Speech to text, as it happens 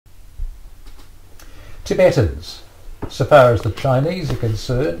Tibetans, so far as the Chinese are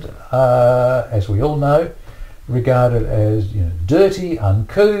concerned, as we all know, regarded as dirty,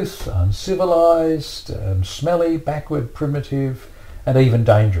 uncouth, uncivilized, smelly, backward, primitive, and even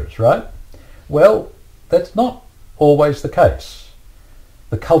dangerous, right? Well, that's not always the case.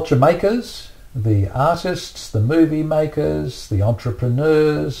 The culture makers, the artists, the movie makers, the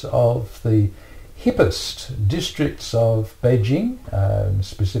entrepreneurs of the hippest districts of Beijing,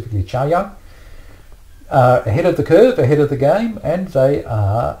 specifically Chaoyang, are ahead of the curve, ahead of the game, and they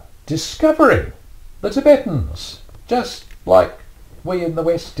are discovering the Tibetans, just like we in the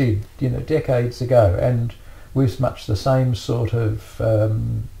West did, decades ago, and with much the same sort of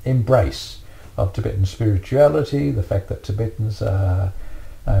embrace of Tibetan spirituality, the fact that Tibetans are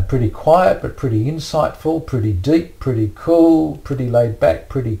pretty quiet but pretty insightful, pretty deep, pretty cool, pretty laid back,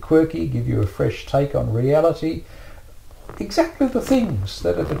 pretty quirky, give you a fresh take on reality. Exactly the things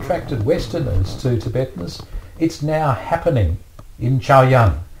that have attracted Westerners to Tibetans, it's now happening in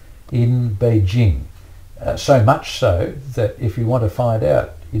Chaoyang, in Beijing. So much so that if you want to find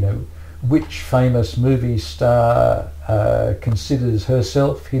out, which famous movie star considers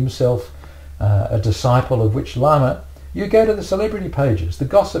himself, a disciple of which Lama, you go to the celebrity pages, the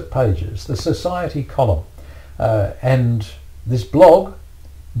gossip pages, the society column, and this blog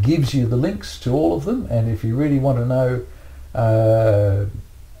gives you the links to all of them. And if you really want to know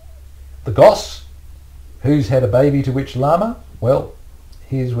the goss, who's had a baby to which Lama, well,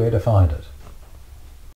 here's where to find it.